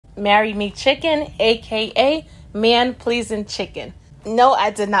Marry Me Chicken, aka Man Pleasing Chicken. No, I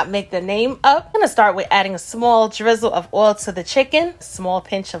did not make the name up. I'm going to start with adding a small drizzle of oil to the chicken, a small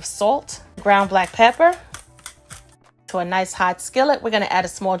pinch of salt, ground black pepper. To a nice hot skillet, we're going to add a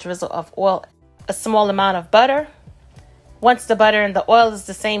small drizzle of oil, a small amount of butter. Once the butter and the oil is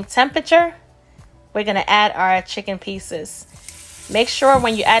the same temperature, we're going to add our chicken pieces. Make sure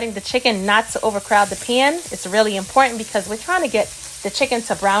when you're adding the chicken not to overcrowd the pan. It's really important because we're trying to get the chicken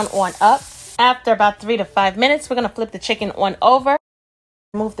to brown on up. After about 3 to 5 minutes, we're going to flip the chicken on over.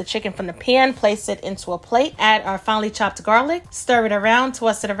 Remove the chicken from the pan, place it into a plate, add our finely chopped garlic, stir it around,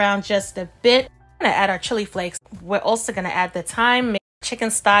 toss it around just a bit. We're going to add our chili flakes. We're also going to add the thyme,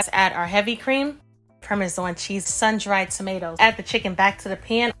 chicken stock, add our heavy cream, Parmesan cheese, sun-dried tomatoes. Add the chicken back to the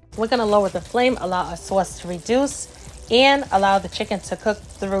pan. We're going to lower the flame, allow our sauce to reduce, and allow the chicken to cook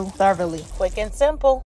through thoroughly. Quick and simple.